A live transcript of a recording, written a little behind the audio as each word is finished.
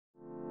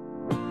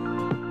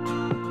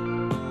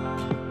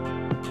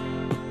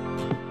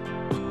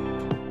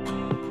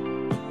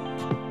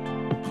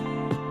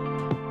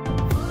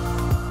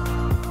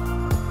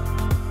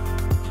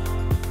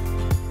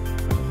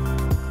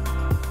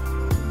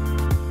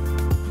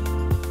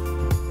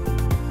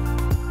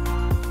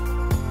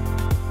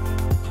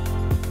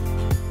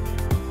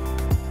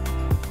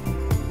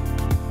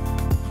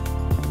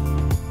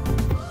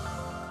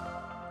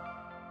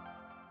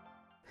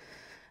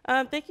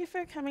Thank you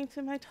for coming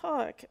to my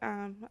talk.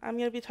 I'm going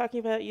to be talking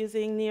about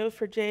using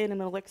Neo4j in an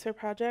Elixir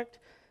project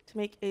to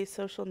make a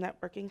social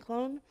networking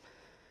clone.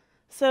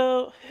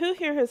 So who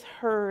here has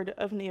heard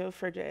of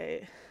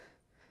Neo4j?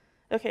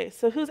 Okay,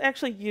 so who's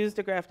actually used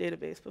a graph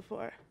database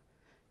before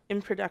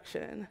in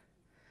production?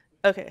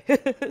 Okay,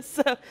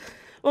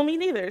 well, me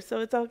neither, so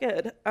it's all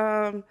good.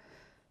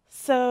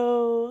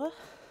 So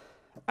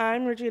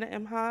I'm Regina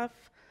Imhoff.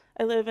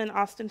 I live in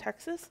Austin,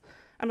 Texas.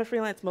 I'm a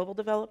freelance mobile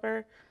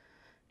developer.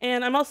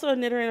 And I'm also a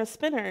knitter and a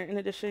spinner in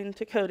addition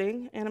to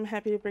coding, and I'm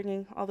happy to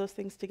bringing all those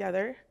things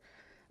together.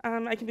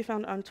 I can be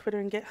found on Twitter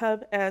and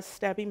GitHub as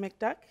Stabby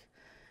McDuck,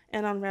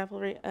 and on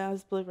Ravelry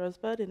as Blue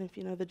Rosebud, and if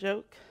you know the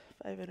joke,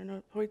 5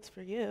 internet points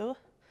for you.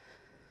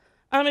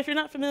 If you're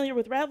not familiar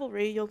with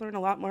Ravelry, you'll learn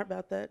a lot more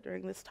about that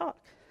during this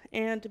talk.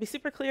 And to be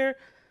super clear,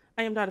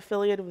 I am not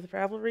affiliated with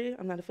Ravelry.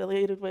 I'm not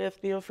affiliated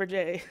with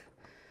Neo4j.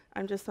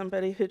 I'm just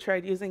somebody who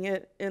tried using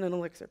it in an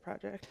Elixir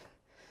project.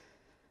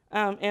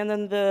 And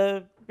then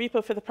the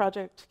repo for the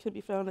project can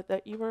be found at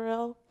that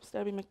URL,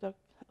 Stabby McDuck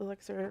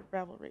Elixir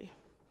Ravelry.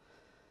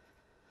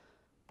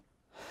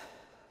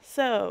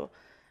 So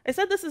I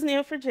said this is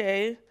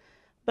Neo4j,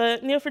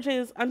 but Neo4j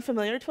is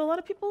unfamiliar to a lot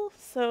of people.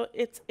 So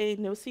it's a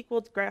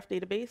NoSQL graph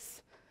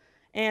database.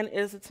 And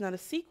as it's not a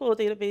SQL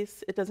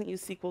database, it doesn't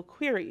use SQL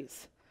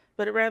queries,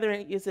 but rather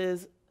it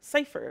uses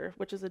Cypher,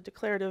 which is a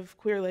declarative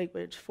query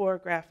language for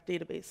graph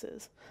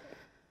databases.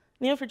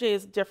 Neo4j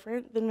is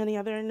different than many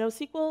other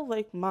NoSQL,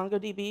 like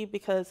MongoDB,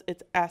 because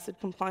it's ACID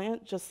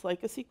compliant, just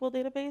like a SQL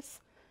database,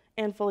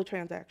 and fully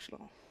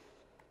transactional.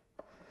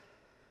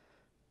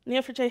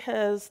 Neo4j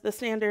has the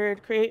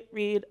standard create,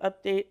 read,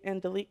 update,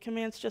 and delete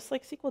commands, just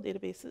like SQL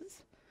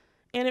databases.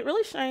 And it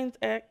really shines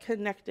at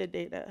connected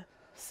data.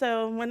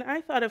 So when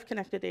I thought of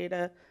connected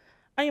data,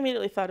 I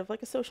immediately thought of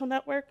like a social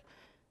network,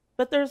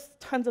 but there's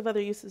tons of other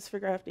uses for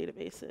graph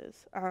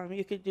databases.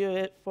 You could do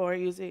it for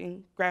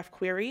using graph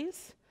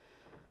queries,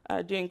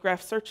 doing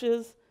graph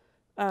searches,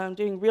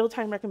 doing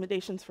real-time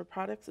recommendations for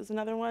products is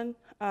another one.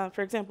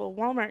 For example,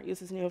 Walmart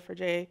uses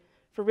Neo4j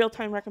for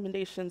real-time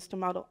recommendations to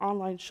model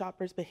online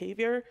shoppers'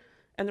 behavior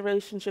and the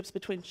relationships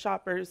between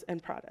shoppers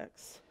and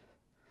products.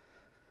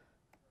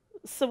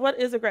 So what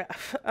is a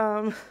graph?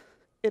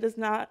 It is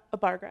not a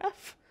bar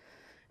graph.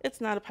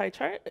 It's not a pie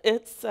chart.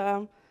 It's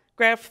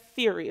graph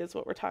theory is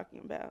what we're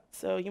talking about.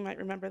 So you might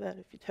remember that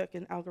if you took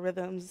an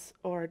algorithms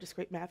or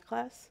discrete math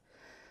class.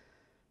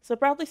 So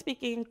broadly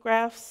speaking,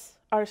 graphs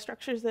are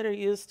structures that are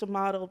used to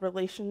model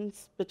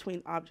relations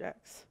between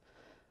objects.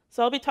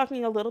 So I'll be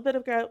talking a little bit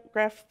of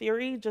graph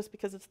theory just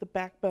because it's the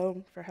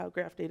backbone for how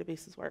graph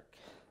databases work.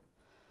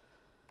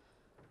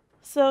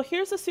 So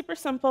here's a super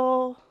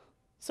simple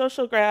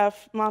social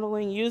graph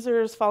modeling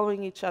users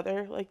following each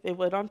other like they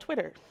would on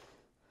Twitter.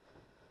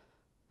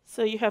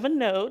 So you have a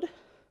node,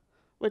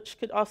 which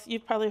could also,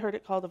 you've probably heard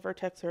it called a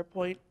vertex or a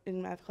point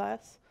in math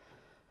class.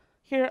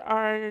 Here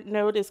our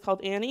node is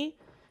called Annie,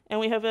 and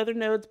we have other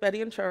nodes,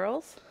 Betty and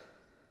Charles.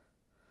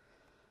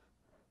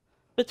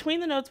 Between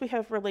the nodes, we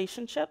have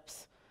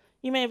relationships.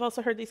 You may have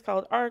also heard these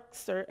called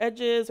arcs or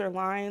edges or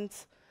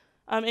lines.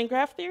 In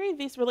graph theory,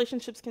 these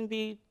relationships can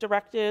be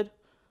directed,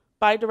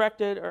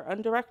 bidirected, or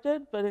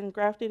undirected, but in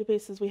graph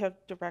databases, we have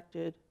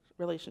directed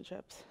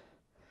relationships.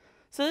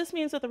 So this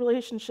means that the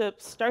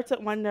relationship starts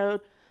at one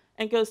node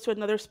and goes to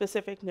another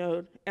specific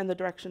node, and the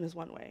direction is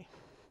one way.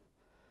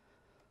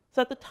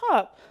 So at the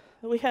top,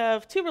 we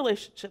have two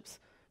relationships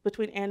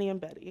between Annie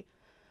and Betty.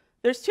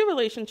 There's two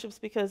relationships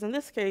because in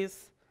this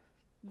case,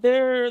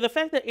 the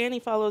fact that Annie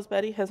follows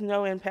Betty has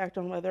no impact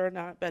on whether or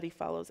not Betty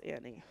follows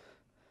Annie.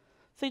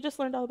 So you just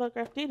learned all about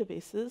graph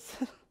databases.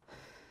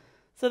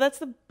 So that's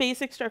the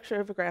basic structure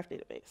of a graph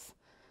database.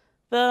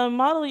 The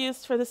model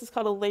used for this is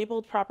called a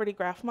labeled property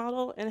graph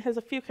model, and it has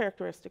a few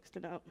characteristics to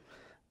note.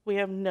 We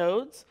have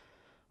nodes,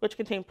 which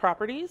contain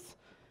properties,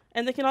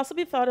 and they can also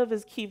be thought of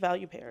as key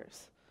value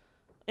pairs.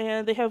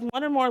 And they have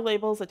one or more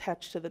labels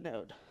attached to the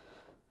node.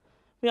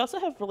 We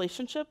also have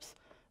relationships,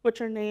 which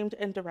are named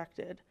and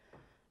directed.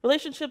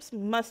 Relationships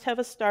must have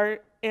a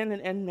start and an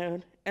end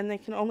node, and they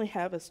can only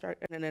have a start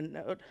and an end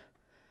node.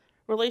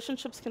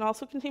 Relationships can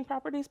also contain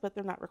properties, but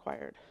they're not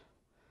required.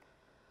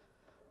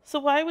 So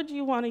why would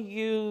you want to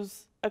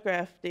use a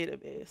graph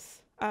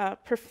database?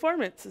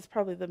 Performance is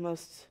probably the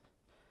most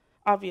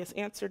obvious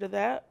answer to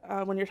that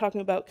when you're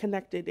talking about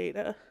connected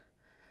data.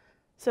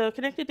 So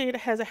connected data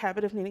has a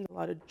habit of needing a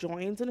lot of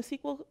joins in a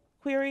SQL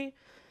query,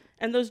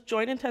 and those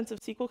join-intensive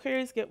SQL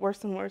queries get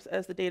worse and worse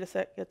as the data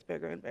set gets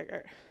bigger and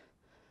bigger.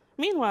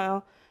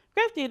 Meanwhile,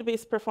 graph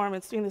database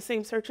performance doing the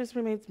same searches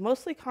remains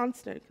mostly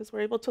constant because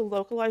we're able to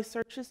localize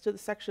searches to the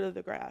section of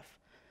the graph.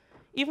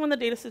 Even when the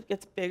data set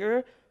gets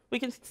bigger, we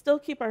can still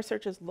keep our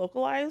searches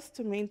localized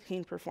to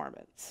maintain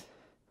performance.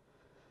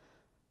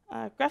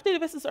 Graph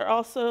databases are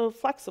also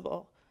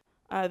flexible.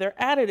 They're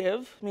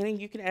additive, meaning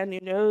you can add new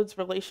nodes,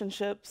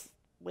 relationships,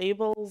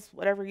 labels,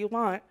 whatever you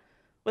want,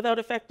 without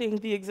affecting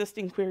the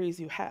existing queries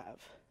you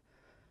have.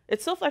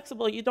 It's so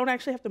flexible, you don't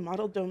actually have to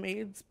model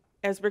domains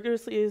as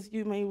rigorously as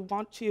you may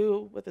want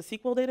to with a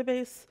SQL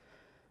database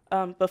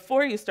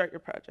before you start your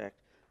project.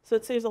 So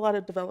it saves a lot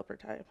of developer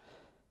time.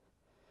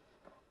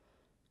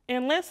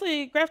 And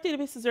lastly, graph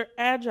databases are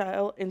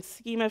agile and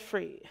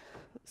schema-free.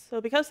 So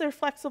because they're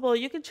flexible,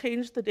 you can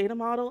change the data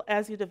model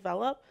as you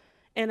develop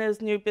and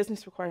as new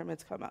business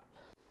requirements come up.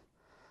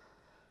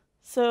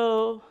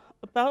 So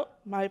about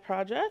my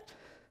project,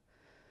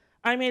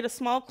 I made a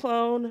small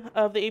clone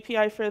of the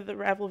API for the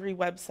Ravelry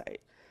website.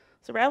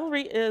 So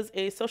Ravelry is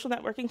a social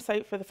networking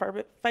site for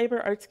the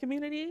fiber arts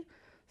community.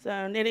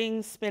 So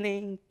knitting,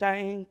 spinning,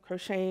 dyeing,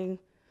 crocheting,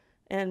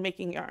 and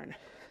making yarn.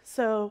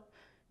 So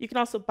you can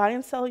also buy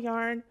and sell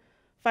yarn,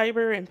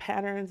 fiber, and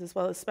patterns, as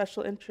well as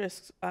special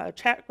interest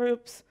chat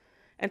groups,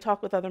 and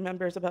talk with other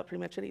members about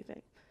pretty much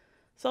anything.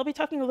 So I'll be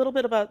talking a little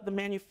bit about the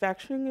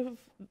manufacturing of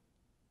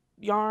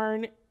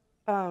yarn,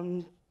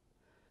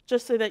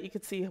 just so that you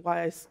could see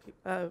why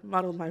I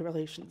modeled my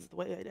relations the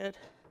way I did.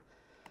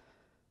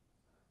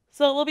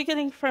 So we'll be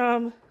getting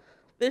from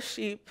this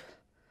sheep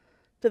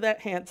to that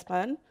hand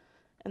spun,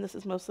 and this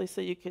is mostly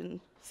so you can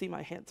see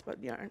my hand spun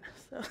yarn.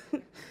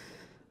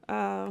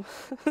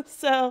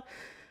 So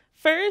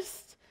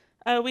first,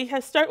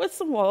 we start with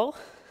some wool,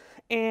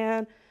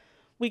 and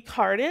we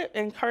card it,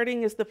 and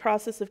carding is the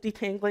process of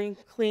detangling,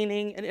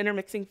 cleaning, and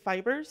intermixing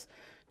fibers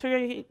to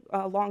create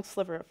a long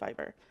sliver of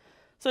fiber.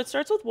 So it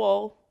starts with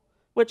wool,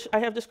 which I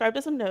have described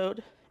as a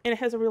node, and it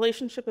has a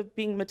relationship of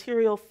being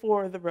material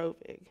for the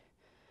roving.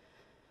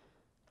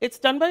 It's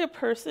done by a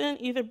person,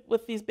 either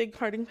with these big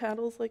carding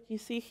paddles like you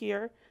see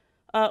here,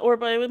 or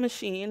by a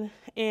machine,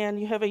 and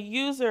you have a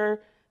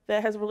user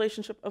that has a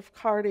relationship of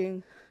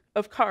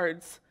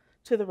cards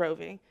to the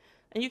roving.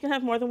 And you can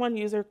have more than one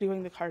user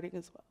doing the carding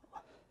as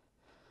well.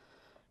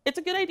 It's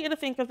a good idea to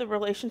think of the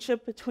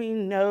relationship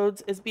between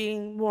nodes as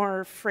being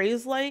more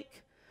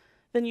phrase-like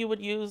than you would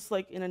use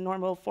like in a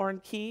normal foreign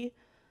key.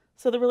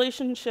 So the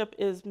relationship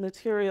is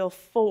material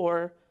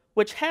for,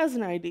 which has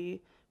an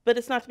ID, but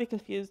it's not to be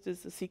confused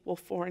as the SQL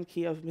foreign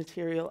key of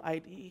material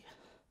ID.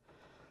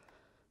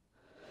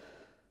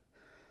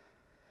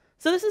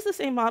 So this is the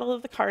same model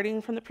of the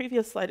carding from the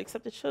previous slide,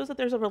 except it shows that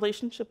there's a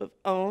relationship of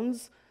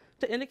owns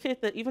to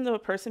indicate that even though a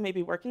person may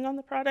be working on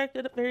the product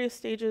at various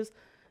stages,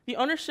 the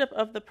ownership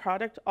of the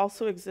product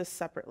also exists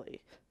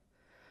separately.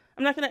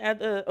 I'm not going to add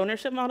the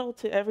ownership model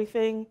to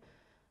everything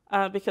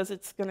because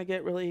it's going to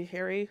get really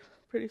hairy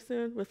pretty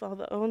soon with all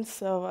the owns,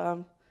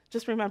 so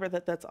just remember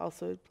that that's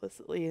also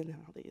implicitly in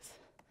all these.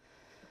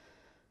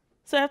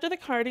 So after the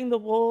carding, the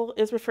wool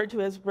is referred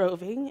to as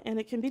roving, and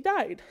it can be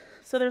dyed.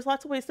 So there's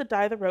lots of ways to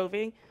dye the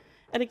roving.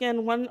 And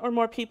again, one or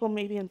more people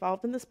may be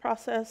involved in this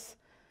process.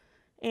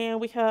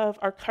 And we have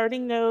our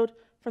carding node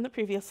from the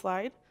previous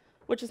slide,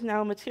 which is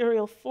now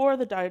material for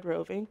the dyed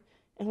roving.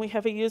 And we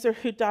have a user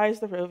who dyes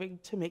the roving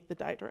to make the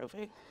dyed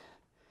roving.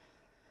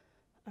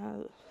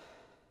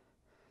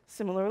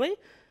 Similarly,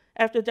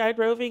 after dyed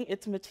roving,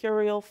 it's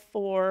material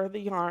for the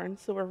yarn.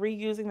 So we're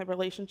reusing the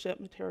relationship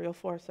material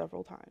for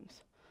several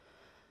times.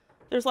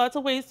 There's lots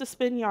of ways to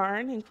spin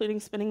yarn,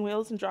 including spinning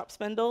wheels and drop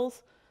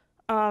spindles.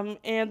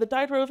 And the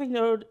dyed roving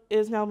node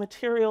is now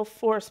material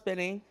for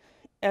spinning,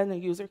 and the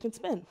user can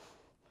spin.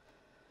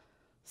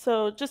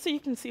 So just so you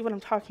can see what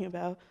I'm talking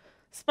about,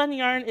 spun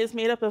yarn is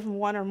made up of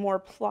one or more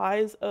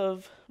plies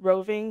of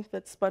roving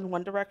that's spun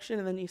one direction,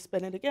 and then you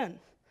spin it again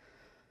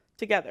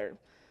together.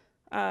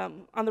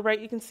 On the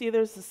right, you can see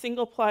there's a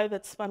single ply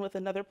that's spun with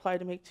another ply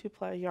to make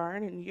two-ply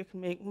yarn, and you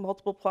can make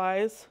multiple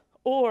plies,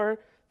 or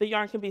the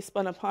yarn can be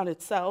spun upon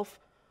itself,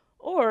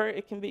 or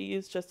it can be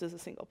used just as a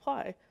single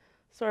ply.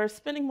 So our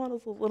spinning model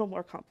is a little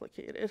more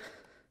complicated.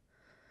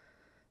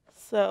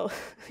 So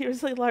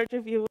here's a larger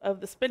view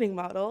of the spinning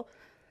model.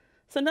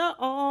 So not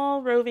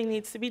all roving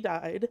needs to be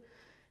dyed,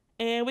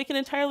 and we can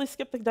entirely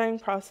skip the dyeing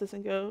process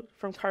and go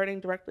from carding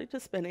directly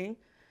to spinning.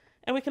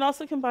 And we can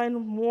also combine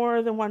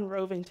more than one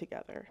roving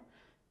together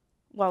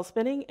while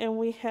spinning, and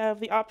we have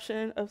the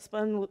option of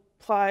spun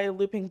ply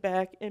looping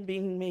back and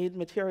being made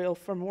material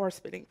for more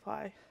spinning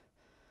ply.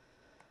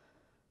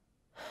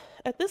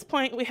 At this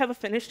point, we have a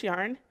finished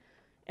yarn,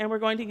 and we're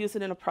going to use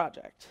it in a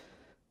project.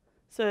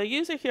 So a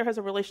user here has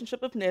a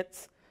relationship of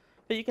knits,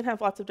 but you can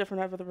have lots of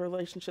different other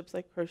relationships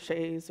like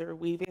crochets or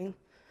weaving.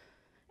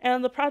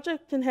 And the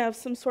project can have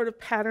some sort of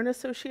pattern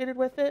associated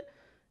with it,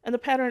 and the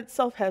pattern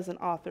itself has an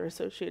author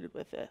associated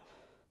with it.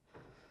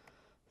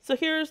 So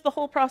here's the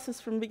whole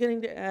process from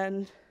beginning to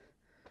end.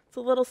 It's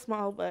a little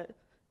small, but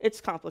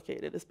it's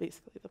complicated is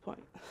basically the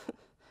point.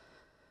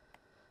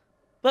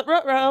 But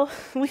ruh-roh,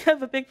 we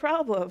have a big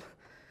problem.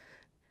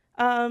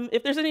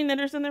 If there's any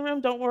knitters in the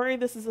room, don't worry,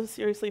 this is a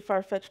seriously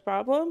far-fetched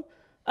problem.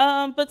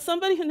 But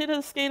somebody who knitted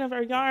a skein of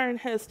our yarn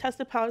has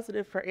tested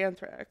positive for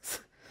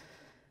anthrax.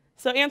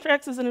 So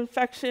anthrax is an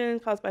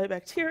infection caused by a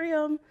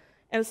bacterium,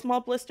 and a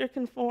small blister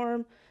can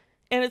form,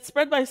 and it's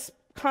spread by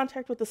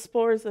contact with the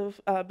spores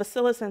of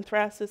Bacillus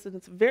anthracis, and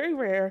it's very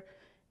rare,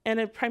 and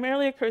it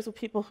primarily occurs with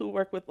people who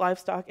work with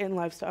livestock and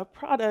livestock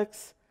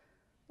products,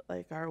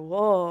 like our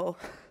wool.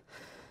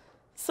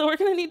 So we're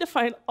going to need to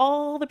find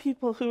all the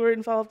people who were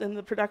involved in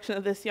the production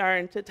of this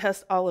yarn to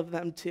test all of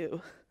them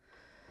too.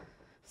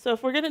 So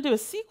if we're going to do a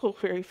SQL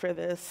query for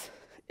this,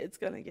 it's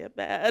going to get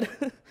bad.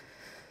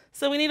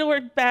 So we need to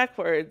work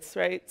backwards,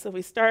 right? So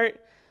we start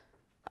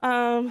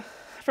from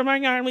our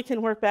yarn, we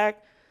can work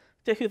back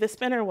to who the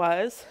spinner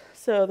was.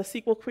 So the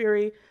SQL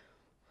query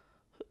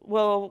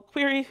will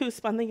query who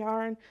spun the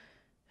yarn,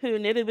 who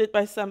knitted it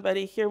by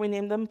somebody. Here we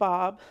name them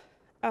Bob.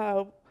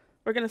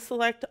 We're going to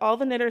select all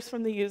the knitters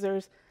from the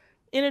users,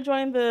 inner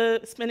join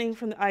the spinning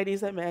from the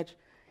IDs that match,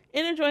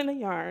 inner join the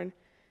yarn,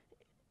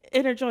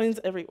 inner joins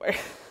everywhere.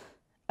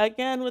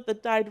 Again, with the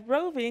dyed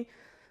roving,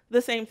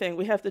 the same thing.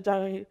 We have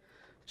to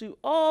do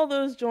all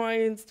those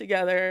joins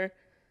together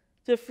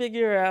to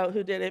figure out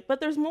who did it,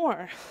 but there's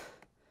more.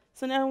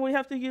 So now we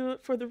have to do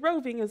it for the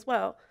roving as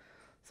well.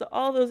 So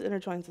all those inner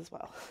joins as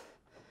well.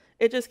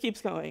 It just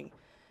keeps going.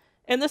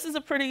 And this is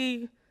a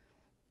pretty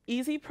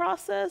easy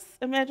process.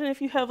 Imagine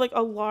if you have like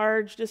a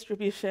large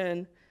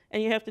distribution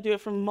and you have to do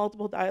it from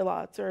multiple die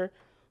lots or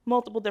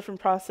multiple different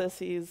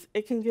processes.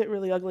 It can get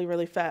really ugly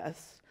really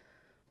fast.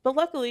 But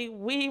luckily,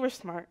 we were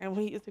smart and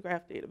we used the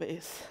graph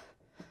database.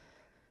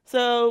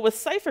 So with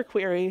Cypher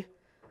query,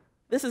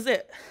 this is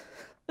it.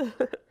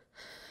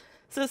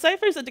 So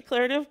Cypher is a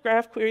declarative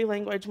graph query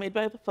language made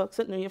by the folks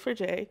at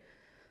Neo4j.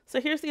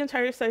 So here's the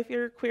entire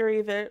Cypher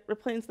query that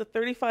replaces the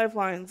 35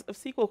 lines of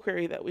SQL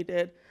query that we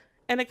did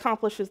and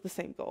accomplishes the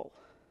same goal.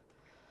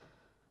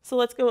 So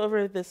let's go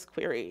over this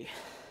query.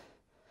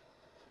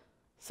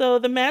 So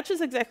the match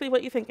is exactly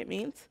what you think it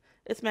means.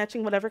 It's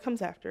matching whatever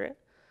comes after it.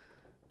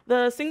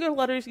 The single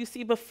letters you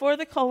see before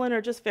the colon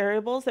are just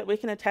variables that we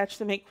can attach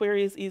to make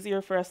queries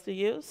easier for us to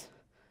use,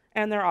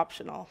 and they're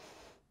optional.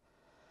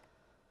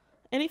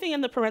 Anything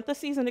in the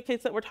parentheses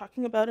indicates that we're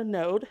talking about a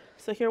node.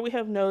 So here we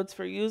have nodes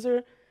for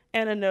user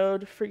and a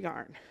node for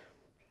yarn.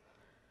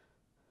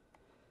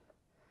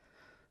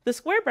 The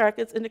square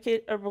brackets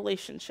indicate a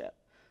relationship.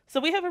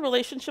 So we have a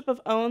relationship of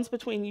owns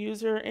between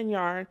user and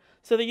yarn.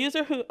 So the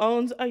user who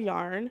owns a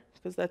yarn,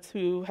 because that's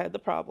who had the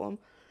problem,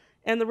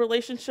 and the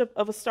relationship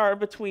of a star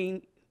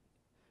between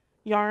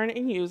yarn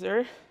and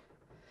user.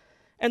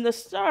 And the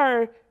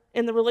star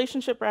in the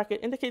relationship bracket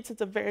indicates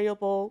it's a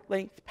variable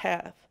length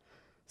path.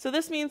 So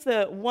this means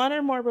that one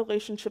or more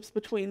relationships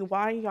between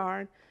Y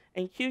yarn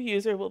and Q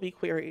user will be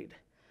queried.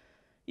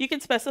 You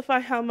can specify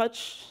how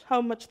much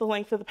the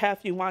length of the path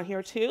you want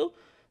here too,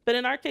 but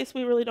in our case,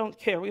 we really don't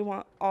care. We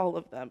want all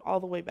of them,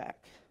 all the way back.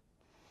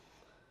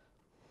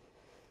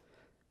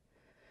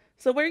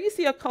 So where you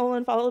see a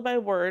colon followed by a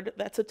word,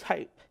 that's a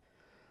type.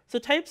 So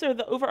types are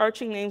the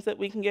overarching names that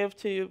we can give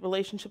to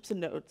relationships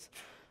and nodes.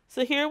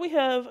 So here we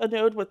have a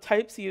node with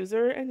types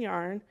user and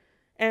yarn,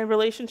 and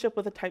relationship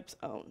with a types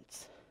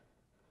owns.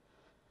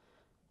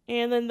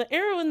 And then the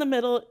arrow in the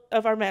middle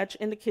of our match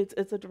indicates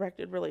it's a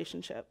directed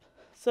relationship.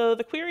 So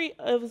the query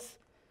of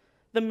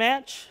the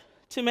match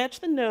to match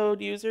the node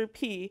user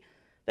P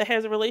that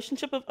has a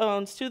relationship of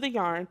owns to the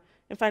yarn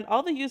and find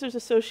all the users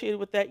associated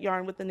with that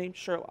yarn with the name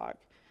Sherlock.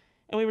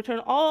 And we return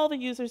all the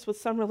users with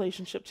some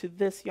relationship to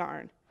this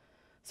yarn.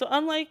 So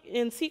unlike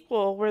in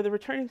SQL, where the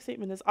returning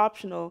statement is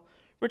optional,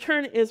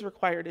 return is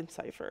required in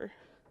Cypher.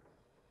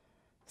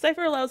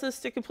 Cypher allows us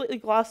to completely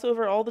gloss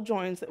over all the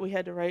joins that we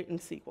had to write in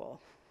SQL.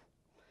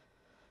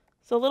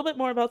 So a little bit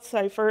more about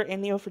Cypher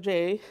and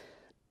Neo4j.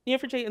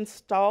 Neo4j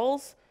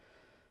installs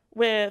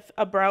with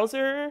a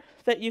browser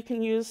that you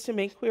can use to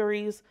make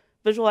queries,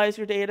 visualize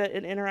your data,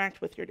 and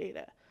interact with your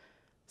data.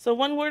 So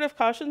one word of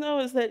caution, though,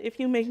 is that if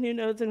you make new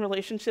nodes and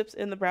relationships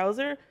in the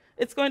browser,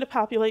 it's going to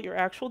populate your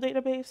actual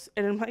database,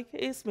 and in my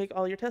case, make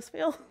all your tests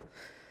fail.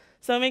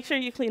 So make sure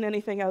you clean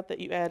anything out that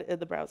you add in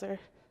the browser.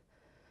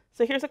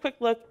 So here's a quick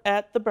look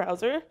at the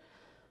browser.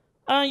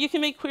 You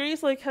can make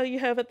queries like how you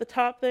have at the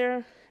top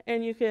there,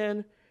 and you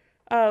can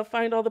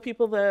find all the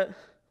people that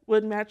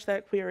would match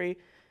that query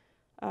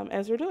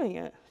as you're doing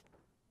it.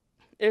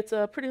 It's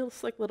a pretty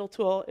slick little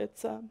tool.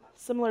 It's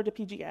similar to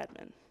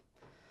pgadmin.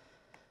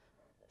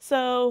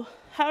 So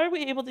how are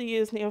we able to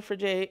use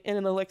Neo4j in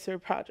an Elixir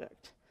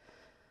project?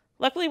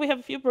 Luckily, we have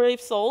a few brave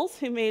souls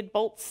who made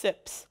Bolt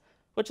Sips,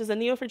 which is a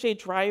Neo4j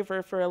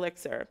driver for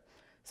Elixir.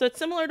 So it's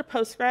similar to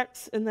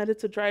Postgres in that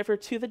it's a driver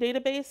to the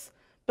database,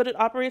 but it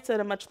operates at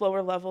a much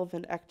lower level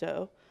than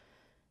Ecto.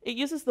 It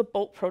uses the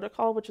Bolt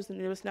protocol, which is the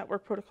newest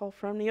network protocol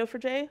from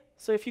Neo4j.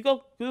 So if you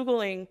go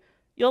Googling,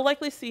 you'll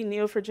likely see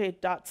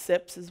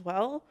neo4j.sips as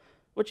well,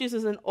 which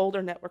uses an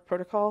older network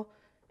protocol,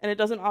 and it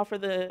doesn't offer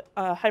the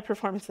high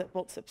performance that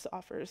Bolt Sips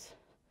offers.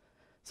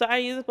 So I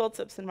use Bolt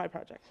Sips in my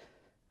project.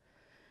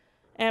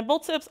 And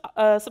Bolt Sips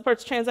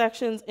supports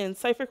transactions in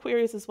Cypher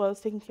queries as well as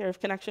taking care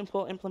of connection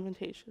pool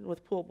implementation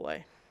with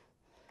Poolboy.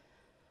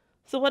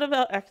 So what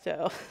about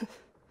Ecto?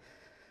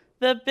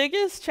 The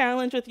biggest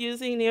challenge with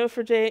using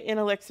Neo4j in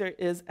Elixir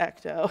is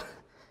Ecto.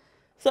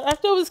 So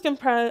Ecto is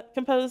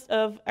composed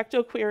of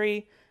Ecto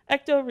Query,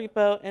 Ecto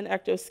Repo, and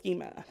Ecto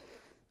Schema.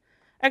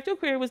 Ecto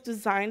Query was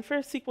designed for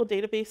SQL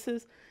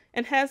databases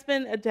and has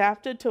been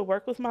adapted to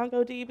work with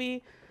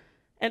MongoDB.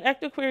 And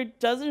Ecto Query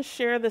doesn't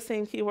share the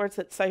same keywords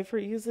that Cypher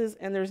uses,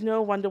 and there's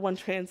no one-to-one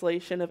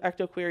translation of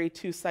Ecto Query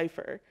to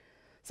Cypher.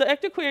 So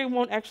Ecto Query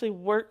won't actually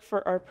work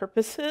for our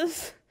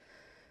purposes.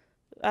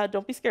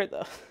 Don't be scared,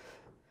 though.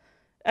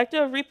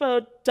 Ecto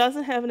repo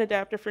doesn't have an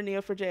adapter for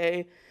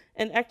Neo4j,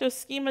 and Ecto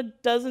schema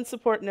doesn't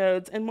support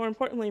nodes, and more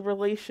importantly,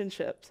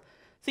 relationships.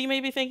 So you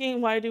may be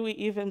thinking, why do we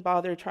even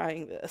bother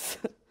trying this?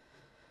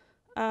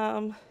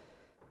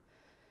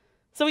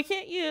 So we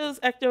can't use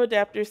Ecto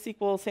adapter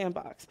SQL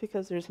sandbox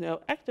because there's no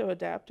Ecto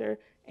adapter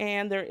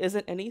and there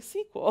isn't any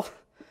SQL.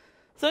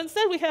 So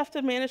instead, we have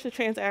to manage the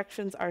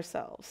transactions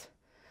ourselves.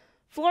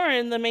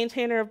 Florin, the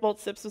maintainer of Bolt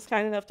SIPs, was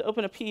kind enough to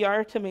open a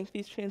PR to make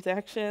these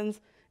transactions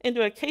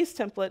into a case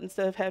template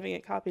instead of having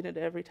it copied into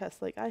every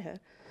test like I had.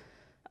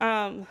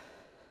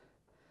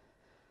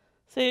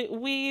 So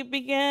we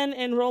begin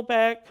and roll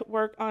back,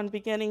 work on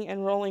beginning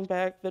and rolling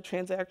back the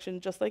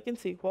transaction just like in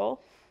SQL.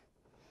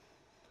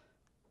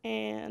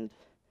 And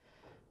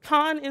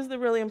con is the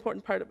really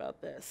important part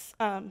about this.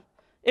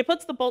 It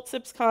puts the Bolt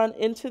SIPs con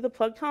into the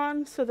plug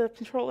con so the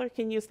controller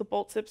can use the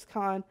Bolt SIPs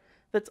con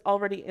that's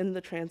already in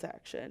the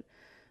transaction.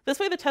 This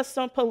way the tests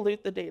don't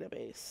pollute the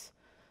database.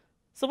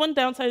 So one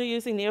downside of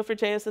using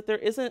Neo4j is that there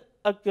isn't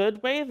a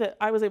good way that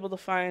I was able to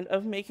find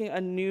of making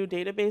a new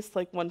database,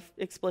 like one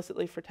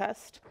explicitly for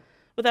test,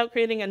 without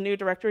creating a new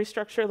directory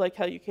structure like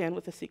how you can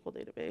with a SQL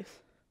database.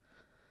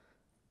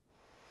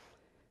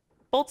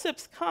 Bolt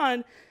SIPs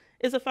con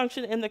is a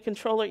function in the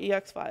controller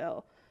EX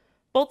file.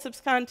 Bolt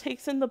SIPs con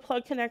takes in the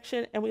plug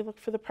connection and we look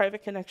for the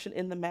private connection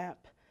in the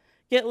map.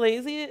 Get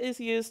lazy is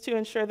used to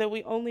ensure that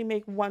we only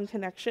make one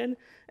connection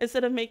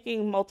instead of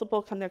making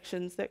multiple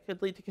connections that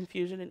could lead to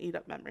confusion and eat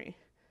up memory.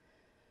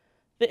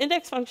 The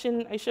index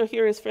function I show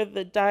here is for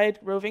the dyed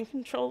roving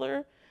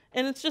controller,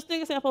 and it's just an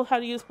example of how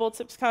to use Bolt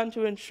SIPs con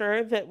to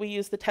ensure that we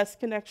use the test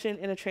connection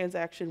in a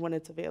transaction when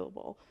it's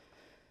available.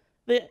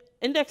 The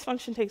index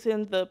function takes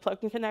in the plug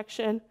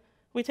connection.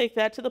 We take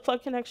that to the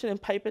plug connection and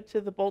pipe it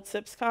to the Bolt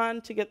SIPs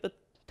con to get the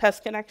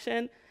test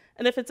connection.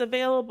 And if it's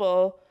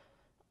available,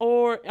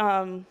 or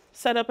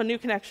set up a new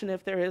connection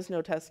if there is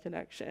no test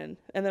connection,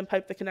 and then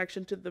pipe the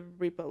connection to the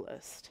repo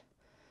list.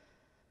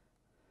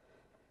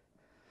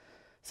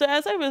 So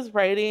as I was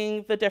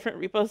writing the different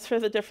repos for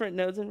the different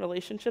nodes and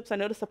relationships, I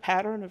noticed a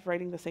pattern of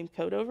writing the same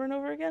code over and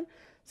over again.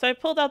 So I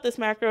pulled out this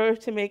macro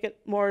to make it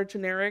more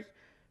generic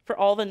for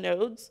all the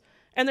nodes,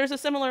 and there's a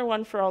similar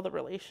one for all the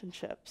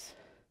relationships.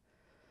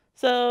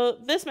 So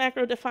this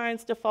macro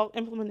defines default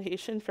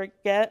implementation for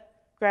get,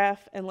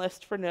 graph, and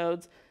list for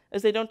nodes,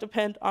 as they don't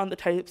depend on the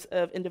types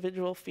of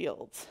individual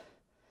fields.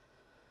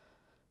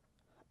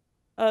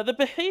 The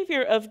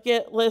behavior of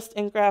get, list,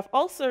 and graph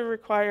also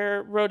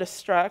require row to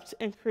struct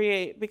and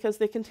create because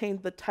they contain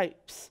the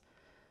types.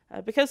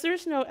 Because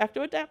there's no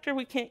Ecto adapter,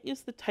 we can't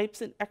use the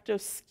types in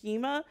Ecto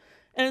schema,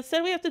 and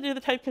instead we have to do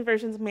the type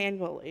conversions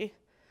manually.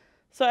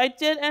 So I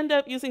did end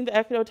up using the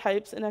Ecto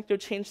types and Ecto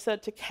change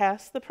set to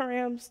cast the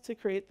params to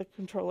create the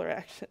controller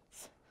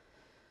actions.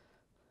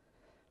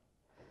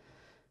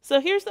 So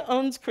here's the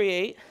owns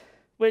create,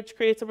 which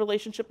creates a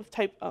relationship of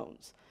type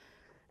owns.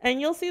 And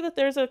you'll see that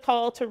there's a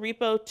call to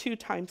repo to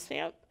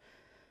timestamp.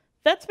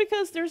 That's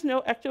because there's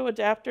no Ecto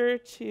adapter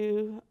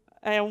to,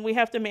 and we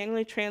have to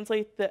manually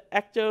translate the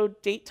Ecto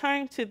date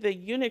time to the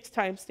Unix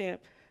timestamp,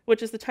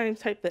 which is the time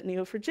type that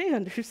Neo4j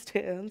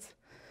understands.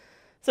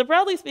 So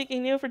broadly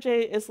speaking,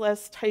 Neo4j is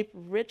less type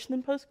rich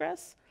than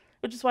Postgres,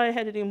 which is why I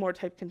had to do more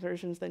type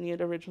conversions than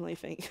you'd originally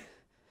think.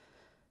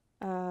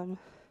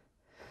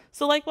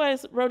 So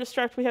likewise, row to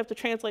struct, we have to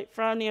translate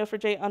from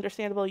Neo4j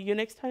understandable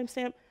Unix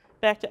timestamp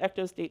back to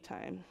Ecto's date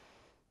time.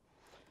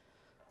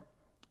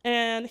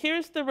 And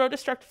here's the row to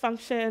struct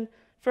function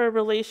for a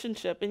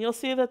relationship, and you'll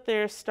see that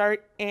there's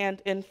start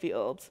and end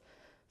fields.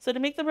 So to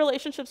make the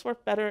relationships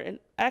work better in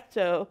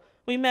Ecto,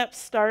 we map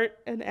start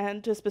and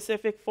end to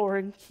specific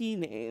foreign key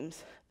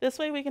names. This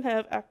way we can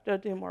have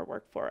Ecto do more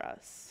work for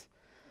us.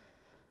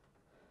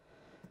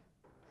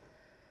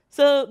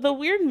 So the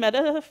weird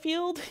meta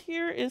field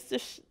here is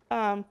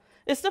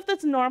stuff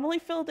that's normally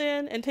filled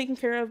in and taken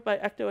care of by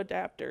Ecto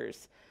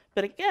adapters.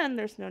 But again,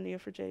 there's no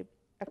Neo4j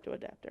Ecto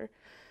adapter.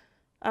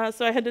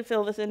 So I had to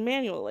fill this in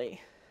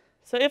manually.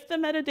 So if the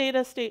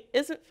metadata state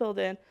isn't filled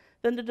in,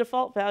 then the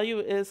default value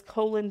is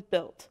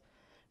 :built.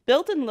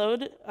 Built and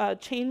load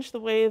change the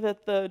way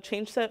that the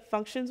change set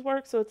functions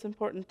work, so it's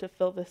important to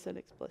fill this in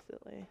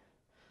explicitly.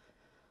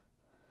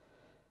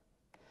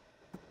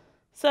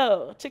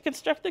 So to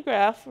construct the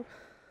graph,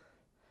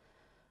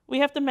 we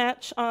have to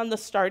match on the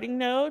starting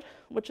node,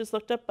 which is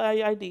looked up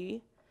by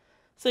ID.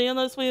 So you'll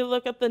notice we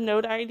look up the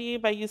node ID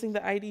by using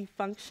the ID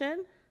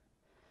function.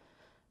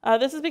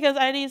 This is because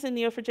IDs in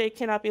Neo4j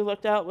cannot be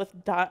looked out with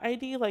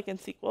 .id like in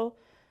SQL.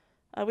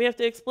 We have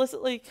to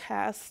explicitly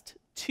cast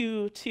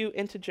to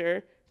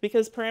integer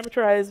because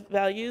parameterized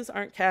values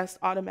aren't cast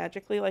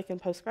automatically like in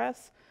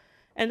Postgres.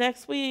 And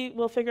next we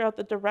will figure out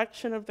the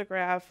direction of the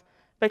graph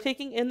by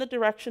taking in the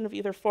direction of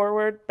either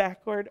forward,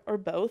 backward, or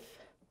both.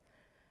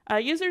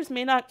 Users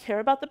may not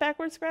care about the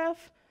backwards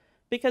graph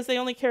because they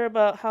only care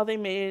about how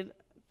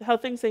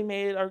things they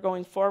made are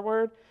going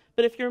forward.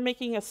 But if you're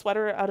making a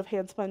sweater out of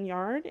hand-spun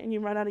yarn and you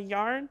run out of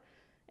yarn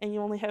and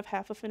you only have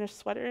half a finished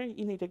sweater,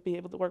 you need to be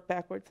able to work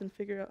backwards and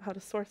figure out how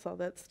to source all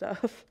that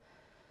stuff.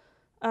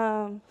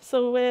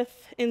 So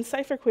in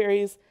Cypher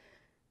queries,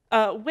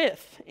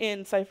 Width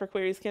in Cypher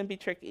queries can be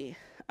tricky.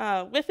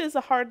 Width is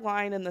a hard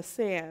line in the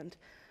sand.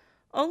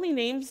 Only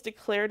names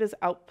declared as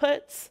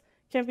outputs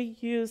can be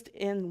used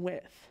in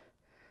width.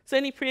 So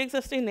any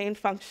pre-existing named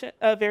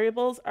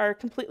variables are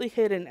completely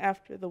hidden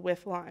after the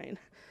width line.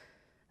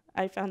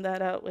 I found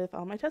that out with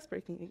all my test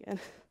breaking again.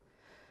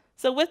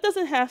 So width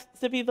doesn't have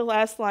to be the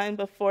last line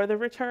before the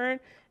return.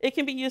 It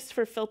can be used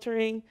for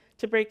filtering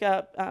to break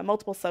up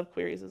multiple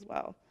subqueries as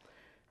well.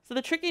 So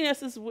the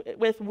trickiness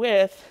with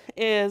width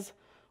is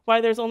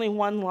why there's only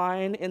one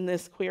line in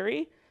this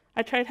query.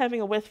 I tried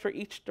having a width for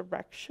each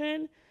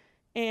direction,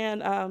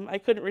 and I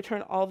couldn't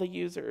return all the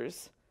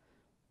users,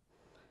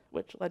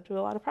 which led to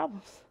a lot of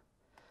problems.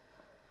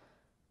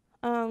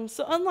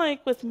 So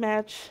unlike with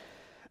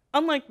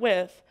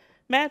width,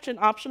 match and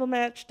optional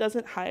match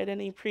doesn't hide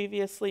any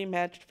previously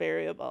matched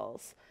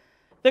variables.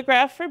 The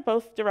graph for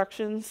both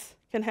directions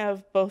can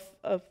have both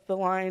of the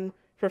line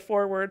for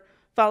forward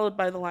followed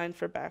by the line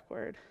for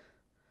backward.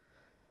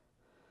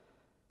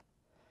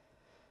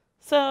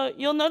 So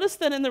you'll notice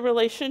that in the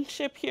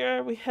relationship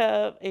here, we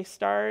have a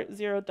star,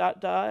 0, ...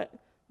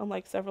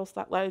 unlike several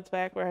slides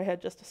back where I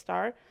had just a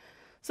star.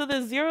 So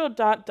the 0, ...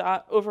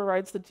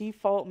 overrides the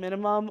default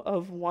minimum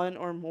of 1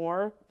 or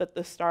more that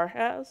the star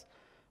has,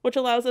 which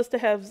allows us to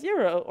have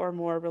 0 or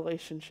more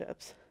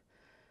relationships.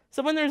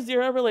 So when there's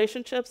 0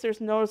 relationships,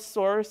 there's no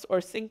source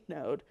or sink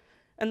node,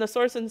 and the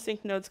source and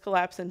sink nodes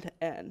collapse into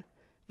n,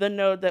 the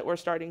node that we're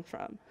starting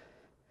from.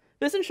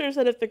 This ensures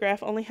that if the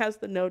graph only has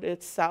the node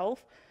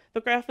itself,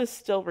 the graph is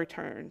still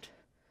returned.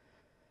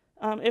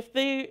 If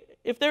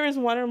there is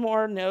 1 or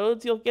more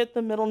nodes, you'll get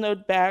the middle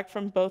node back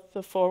from both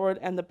the forward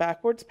and the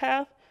backwards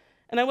path.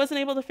 And I wasn't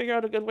able to figure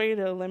out a good way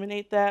to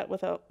eliminate that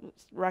without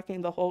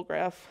wrecking the whole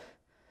graph.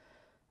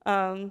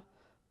 But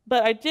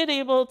I did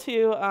able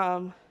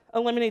to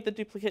eliminate the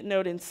duplicate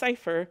node in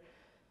Cypher.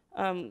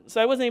 So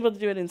I wasn't able to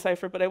do it in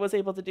Cypher, but I was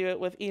able to do it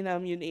with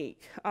enum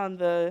unique on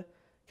the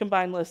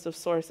combined list of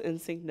source and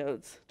sink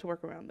nodes to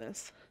work around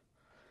this.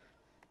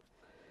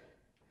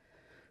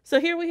 So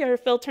here we are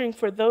filtering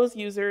for those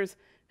users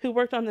who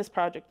worked on this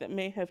project that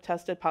may have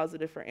tested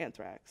positive for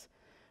anthrax.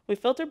 We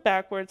filter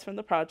backwards from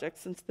the project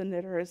since the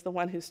knitter is the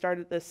one who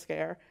started this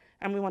scare,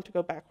 and we want to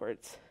go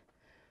backwards.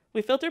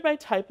 We filter by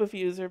type of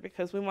user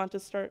because we want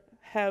to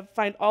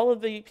find all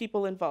of the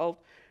people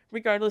involved,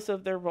 regardless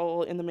of their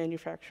role in the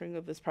manufacturing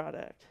of this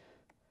product.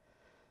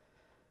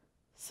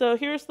 So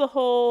here's the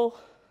whole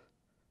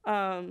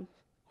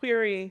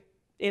query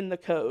in the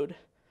code.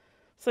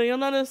 So you'll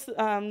notice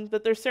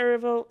that there's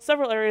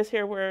several areas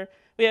here where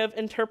we have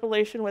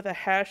interpolation with a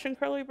hash and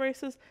curly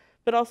braces,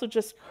 but also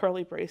just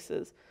curly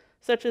braces,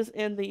 such as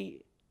in the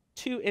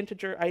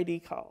toInteger ID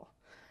call.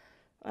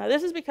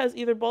 This is because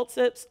either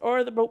BoltZips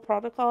or the Bolt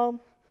protocol,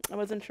 I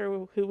wasn't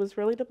sure who was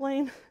really to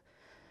blame,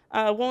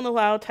 won't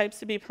allow types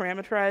to be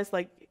parameterized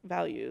like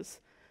values.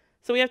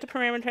 So we have to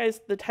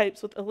parameterize the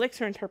types with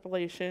Elixir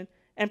interpolation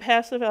and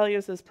pass the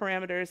values as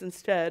parameters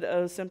instead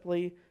of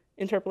simply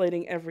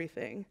interpolating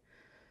everything.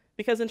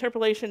 Because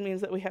interpolation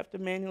means that we have to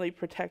manually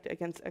protect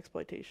against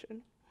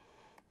exploitation.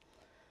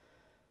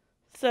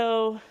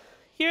 So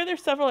here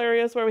there's several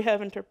areas where we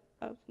have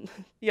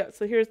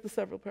so here's the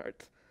several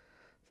parts.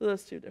 So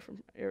those two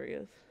different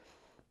areas.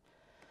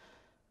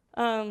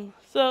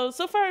 So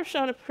far I've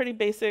shown a pretty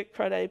basic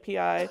CRUD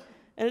API,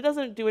 and it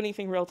doesn't do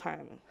anything real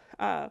time.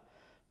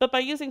 But by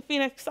using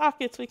Phoenix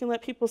sockets, we can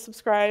let people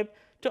subscribe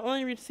to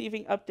only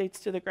receiving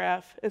updates to the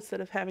graph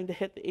instead of having to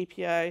hit the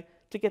API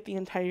to get the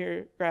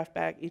entire graph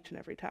back each and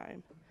every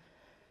time.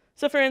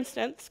 So for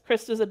instance,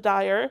 Krista's a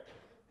dyer,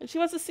 and she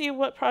wants to see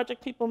what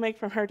project people make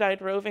from her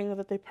dyed roving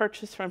that they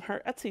purchased from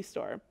her Etsy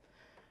store.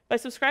 By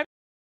subscribing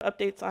to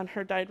updates on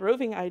her dyed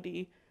roving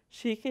ID,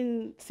 she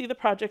can see the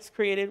projects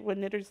created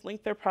when knitters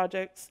link their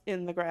projects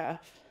in the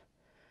graph.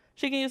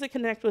 She can use it to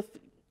connect with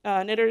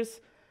knitters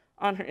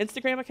on her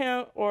Instagram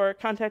account or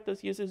contact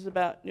those users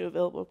about new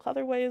available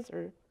colorways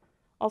or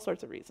all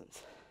sorts of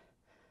reasons.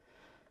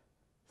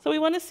 So we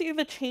want to see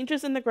the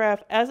changes in the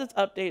graph as it's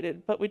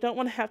updated, but we don't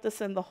want to have to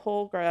send the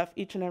whole graph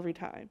each and every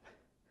time.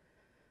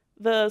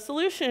 The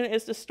solution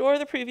is to store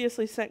the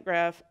previously sent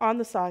graph on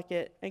the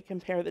socket and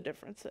compare the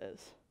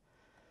differences.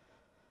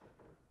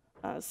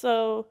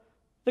 So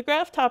the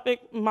graph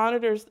topic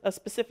monitors a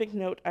specific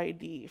node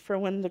ID for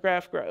when the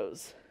graph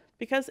grows.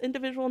 Because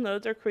individual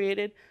nodes are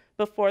created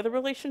before the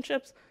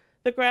relationships,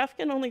 the graph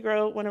can only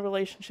grow when a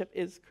relationship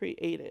is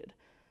created.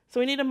 So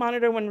we need to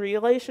monitor when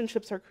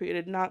relationships are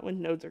created, not when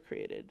nodes are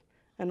created.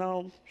 And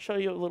I'll show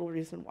you a little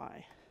reason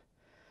why.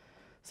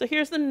 So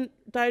here's the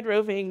dyed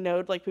roving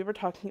node like we were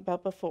talking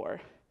about before.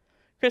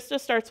 Krista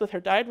starts with her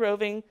dyed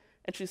roving,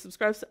 and she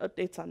subscribes to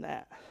updates on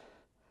that.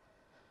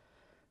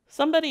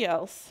 Somebody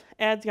else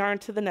adds yarn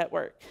to the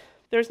network.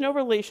 There's no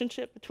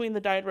relationship between the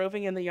dyed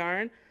roving and the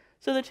yarn,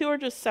 so the two are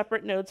just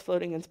separate nodes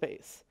floating in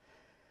space.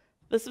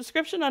 The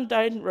subscription on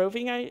dyed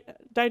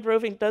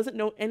roving doesn't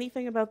know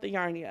anything about the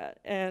yarn yet,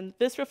 and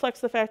this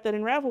reflects the fact that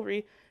in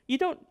Ravelry, you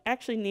don't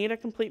actually need a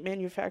complete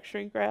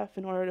manufacturing graph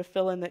in order to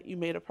fill in that you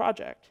made a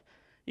project.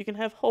 You can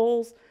have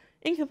holes,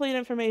 incomplete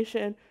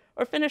information,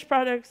 or finished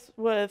products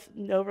with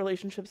no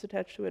relationships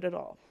attached to it at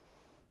all.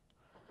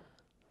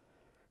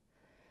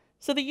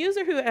 So the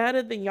user who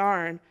added the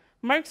yarn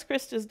marks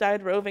Krista's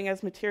dyed roving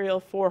as material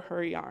for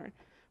her yarn,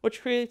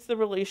 which creates the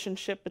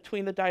relationship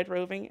between the dyed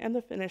roving and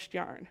the finished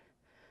yarn.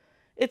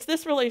 It's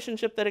this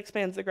relationship that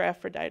expands the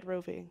graph for dyed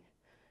roving.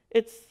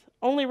 It's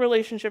only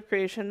relationship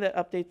creation that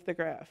updates the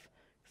graph.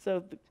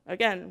 So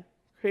again,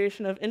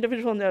 creation of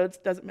individual nodes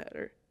doesn't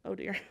matter. Oh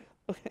dear.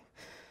 Okay.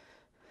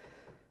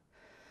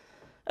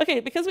 Okay,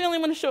 because we only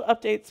want to show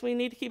updates, we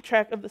need to keep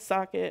track of the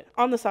socket,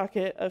 on the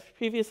socket, of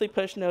previously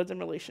pushed nodes and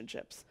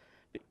relationships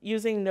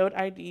using node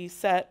ID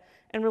set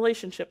and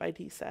relationship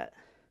ID set.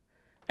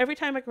 Every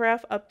time a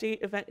graph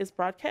update event is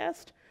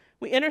broadcast,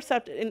 we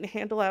intercept it and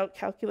handle out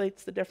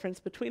calculates the difference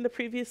between the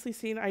previously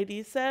seen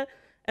ID set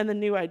and the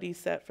new ID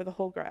set for the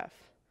whole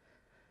graph.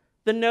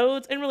 The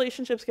nodes and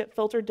relationships get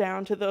filtered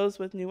down to those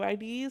with new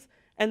IDs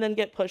and then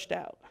get pushed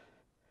out.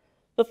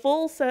 The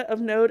full set of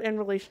node and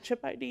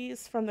relationship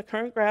IDs from the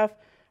current graph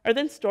are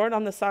then stored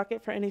on the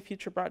socket for any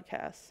future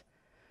broadcasts.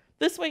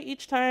 This way,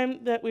 each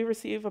time that we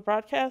receive a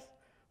broadcast,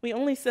 we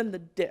only send the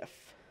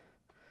diff.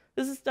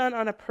 This is done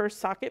on a per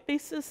socket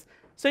basis,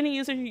 so any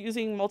user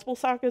using multiple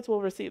sockets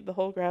will receive the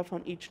whole graph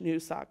on each new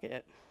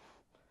socket.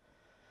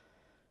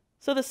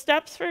 So the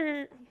steps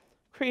for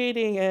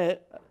creating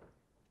it,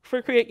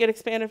 get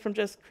expanded from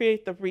just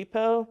create the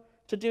repo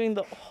to doing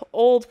the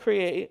old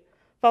create,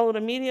 followed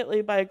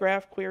immediately by a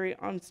graph query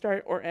on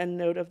start or end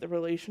node of the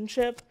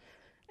relationship,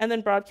 and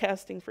then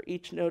broadcasting for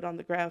each node on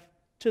the graph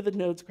to the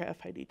node's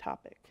graph ID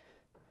topic.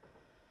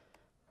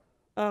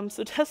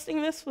 So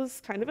testing this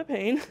was kind of a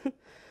pain.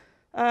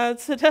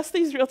 To test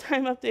these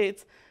real-time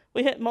updates,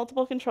 we hit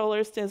multiple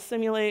controllers to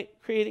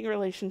simulate creating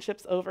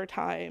relationships over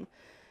time.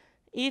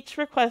 Each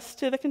request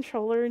to the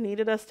controller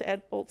needed us to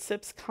add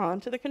boltsips con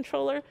to the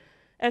controller,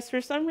 as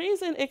for some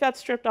reason it got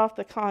stripped off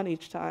the con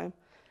each time.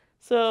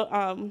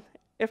 So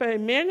if I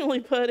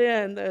manually put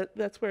in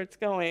that's where it's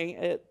going,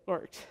 it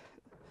worked.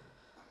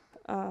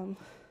 I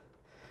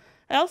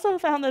also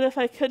found that if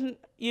I couldn't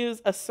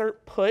use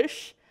assert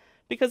push,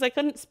 because I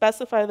couldn't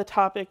specify the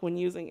topic when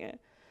using it,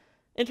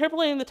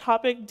 interpolating the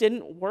topic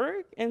didn't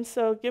work, and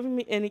so it gave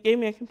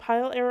me a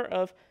compile error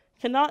of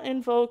cannot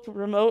invoke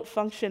remote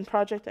function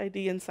project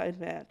ID inside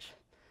match.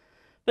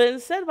 But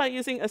instead, by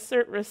using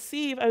assert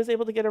receive, I was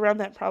able to get around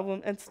that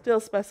problem and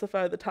still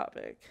specify the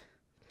topic.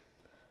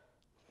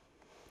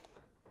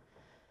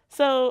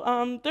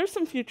 So there's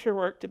some future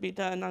work to be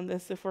done on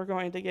this if we're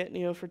going to get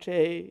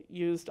Neo4j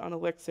used on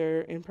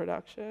Elixir in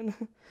production.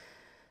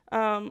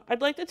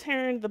 I'd like to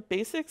turn the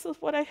basics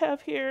of what I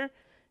have here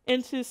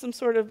into some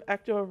sort of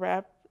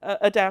ecto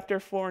adapter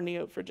for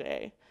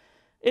Neo4j.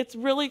 It's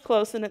really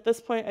close, and at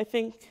this point, I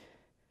think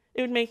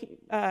it would make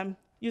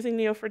using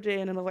Neo4j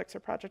in an Elixir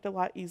project a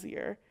lot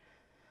easier.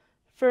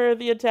 For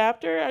the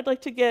adapter, I'd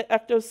like to get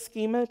ecto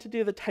schema to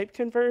do the type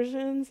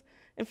conversions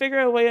and figure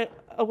out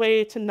a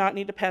way to not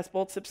need to pass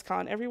boltsips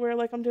con everywhere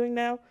like I'm doing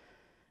now.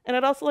 And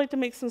I'd also like to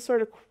make some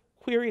sort of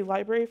query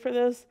library for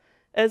this,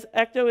 as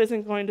ecto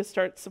isn't going to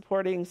start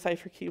supporting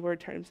Cypher keyword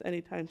terms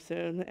anytime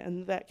soon,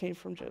 and that came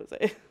from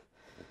Jose.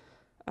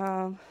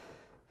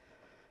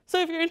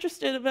 So if you're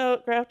interested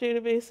about graph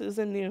databases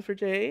in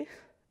Neo4j,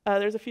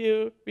 there's a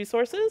few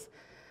resources.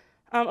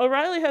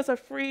 O'Reilly has a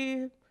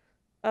free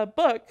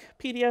book,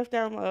 PDF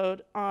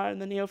download on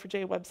the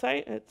Neo4j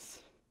website. It's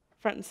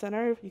front and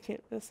center, if you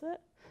can't miss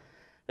it.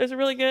 There's a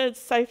really good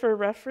Cypher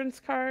reference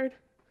card.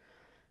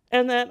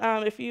 And then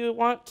if you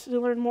want to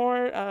learn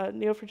more,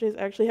 Neo4j is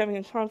actually having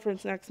a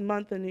conference next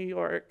month in New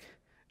York,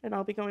 and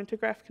I'll be going to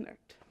Graph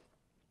Connect.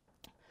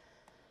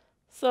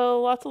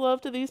 So lots of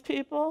love to these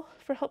people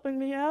for helping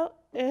me out,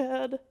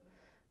 and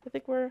I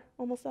think we're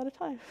almost out of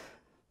time.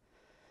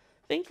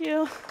 Thank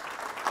you.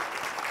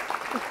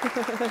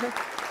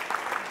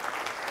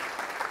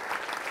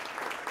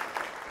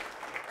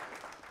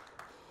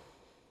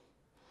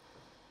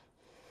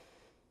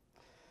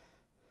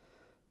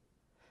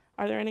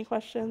 Are there any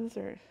questions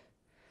or?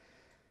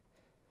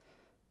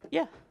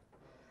 Yeah.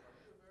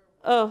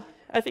 Oh,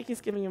 I think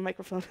he's giving you a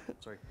microphone.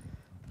 Sorry.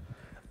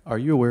 Are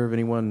you aware of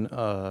anyone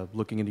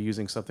looking into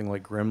using something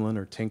like Gremlin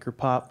or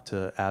Tinkerpop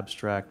to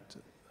abstract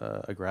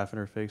a graph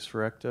interface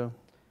for Ecto?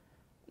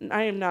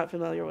 I am not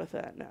familiar with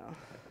that, no.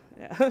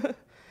 Yeah.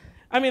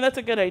 I mean, that's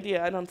a good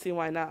idea. I don't see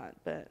why not.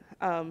 But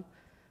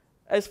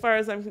as far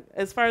as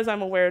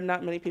I'm aware,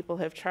 not many people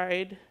have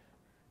tried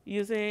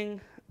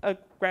using a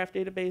graph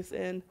database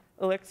in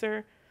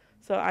Elixir.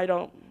 So I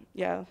don't,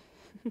 yeah.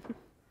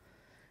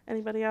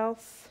 Anybody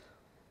else?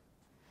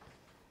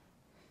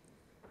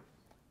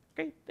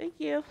 Great, thank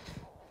you.